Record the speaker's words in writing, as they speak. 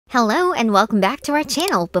Hello and welcome back to our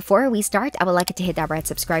channel. Before we start, I would like you to hit that red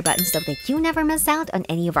subscribe button so that you never miss out on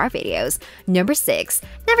any of our videos. Number 6.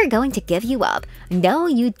 Never going to give you up. No,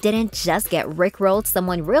 you didn't just get rickrolled.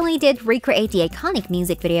 Someone really did recreate the iconic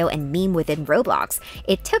music video and meme within Roblox.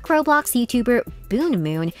 It took Roblox YouTuber Boon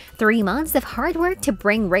Moon 3 months of hard work to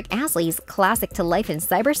bring Rick Astley's classic to life in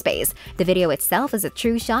cyberspace. The video itself is a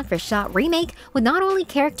true shot-for-shot remake with not only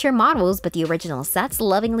character models but the original sets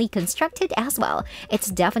lovingly constructed as well.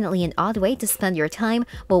 It's definitely an odd way to spend your time,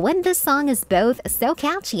 but when this song is both so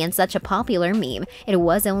catchy and such a popular meme, it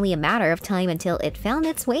was only a matter of time until it found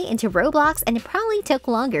its way into Roblox, and it probably took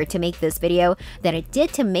longer to make this video than it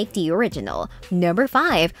did to make the original. Number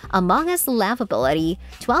 5. Among Us laughability.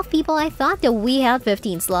 12 people I thought that we had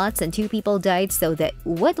 15 slots and 2 people died, so that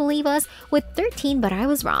would leave us with 13, but I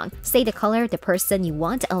was wrong. Say the color of the person you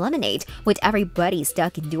want to eliminate. With everybody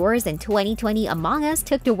stuck indoors in 2020, Among Us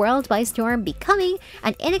took the world by storm, becoming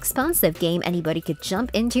an inexpensive game anybody could jump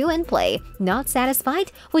into and play. Not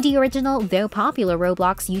satisfied with the original, though popular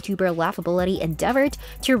Roblox YouTuber Laughability endeavored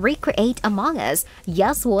to recreate Among Us.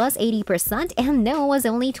 Yes was 80% and no was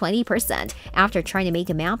only 20%. After trying to make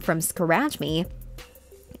a map from scratch, me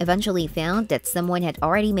eventually found that someone had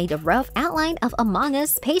already made a rough outline of Among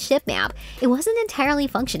Us spaceship map. It wasn't entirely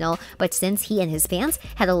functional, but since he and his fans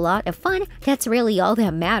had a lot of fun, that's really all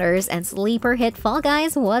that matters, and sleeper hit Fall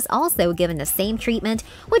Guys was also given the same treatment,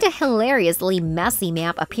 with a hilariously messy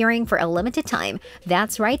map appearing for a limited time.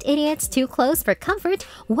 That's right, idiots, too close for comfort.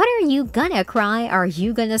 What are you gonna cry? Are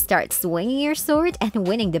you gonna start swinging your sword and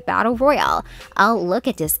winning the battle royale? I'll look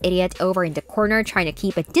at this idiot over in the corner trying to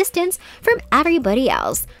keep a distance from everybody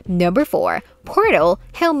else. Number 4. Portal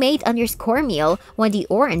homemade_meal. When the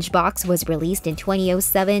orange box was released in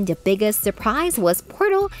 2007, the biggest surprise was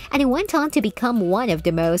Portal, and it went on to become one of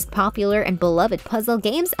the most popular and beloved puzzle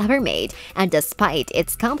games ever made. And despite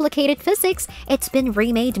its complicated physics, it's been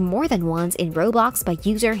remade more than once in Roblox by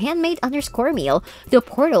user handmade_meal. The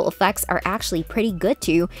Portal effects are actually pretty good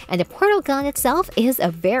too, and the Portal gun itself is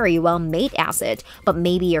a very well-made asset. But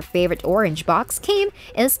maybe your favorite orange box game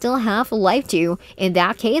is still half-life too. In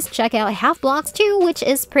that case, check out Half-Blox 2, which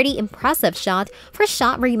is pretty impressive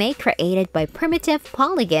shot-for-shot remake created by Primitive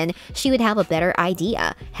Polygon. She would have a better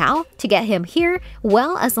idea. How to get him here?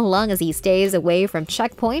 Well, as long as he stays away from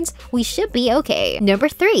checkpoints, we should be okay. Number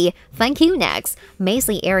 3. Thank You Next.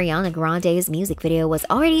 Maisley Ariana Grande's music video was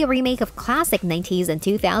already a remake of classic 90s and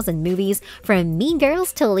 2000 movies from Mean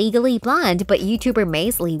Girls to Legally Blonde, but YouTuber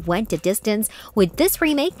Maisley went the distance with this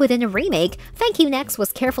remake within a remake. Thank You Next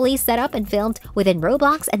was carefully set up and filmed within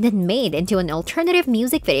Roblox and then made into an alternative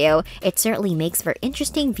music video. It certainly makes for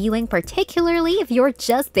interesting viewing, particularly if you're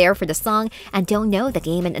just there for the song and don't know the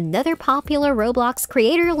game. And another popular Roblox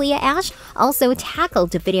creator, Leah Ash, also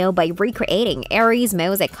tackled the video by recreating Aries'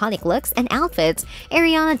 most iconic looks and outfits.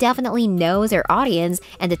 Ariana definitely knows her audience,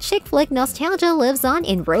 and the chick flick nostalgia lives on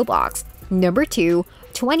in Roblox. Number 2.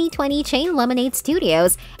 2020 Chain Lemonade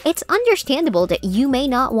Studios. It's understandable that you may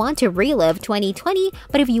not want to relive 2020,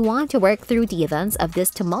 but if you want to work through the events of this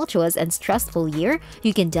tumultuous and stressful year,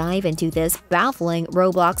 you can dive into this baffling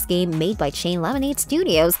Roblox game made by Chain Lemonade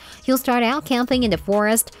Studios. You'll start out camping in the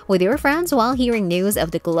forest with your friends while hearing news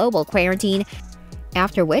of the global quarantine,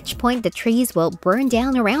 after which point the trees will burn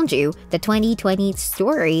down around you. The 2020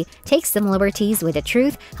 story takes some liberties with the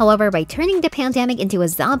truth, however, by turning the pandemic into a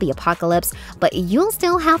zombie apocalypse, but you'll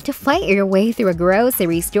still have to fight your way through a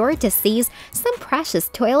grocery store to seize some precious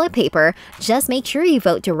toilet paper. Just make sure you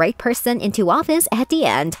vote the right person into office at the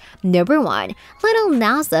end. Number 1. Lil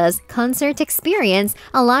Nas concert experience.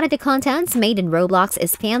 A lot of the contents made in Roblox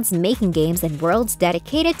is fans making games and worlds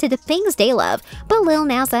dedicated to the things they love, but Lil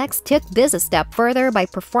Nas X took this a step further by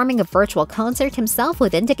performing a virtual concert himself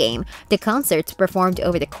within the game. The concerts, performed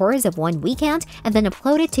over the course of 1 weekend and then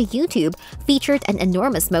uploaded to YouTube, featured an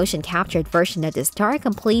enormous motion-captured version of the star,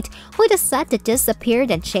 complete with a set that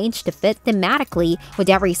disappeared and changed to fit thematically with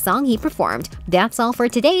every song he performed. That's all for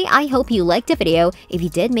today. I hope you liked the video. If you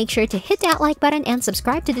did, make sure to hit that like button and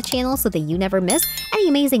subscribe to the channel so that you never miss any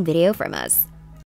amazing video from us.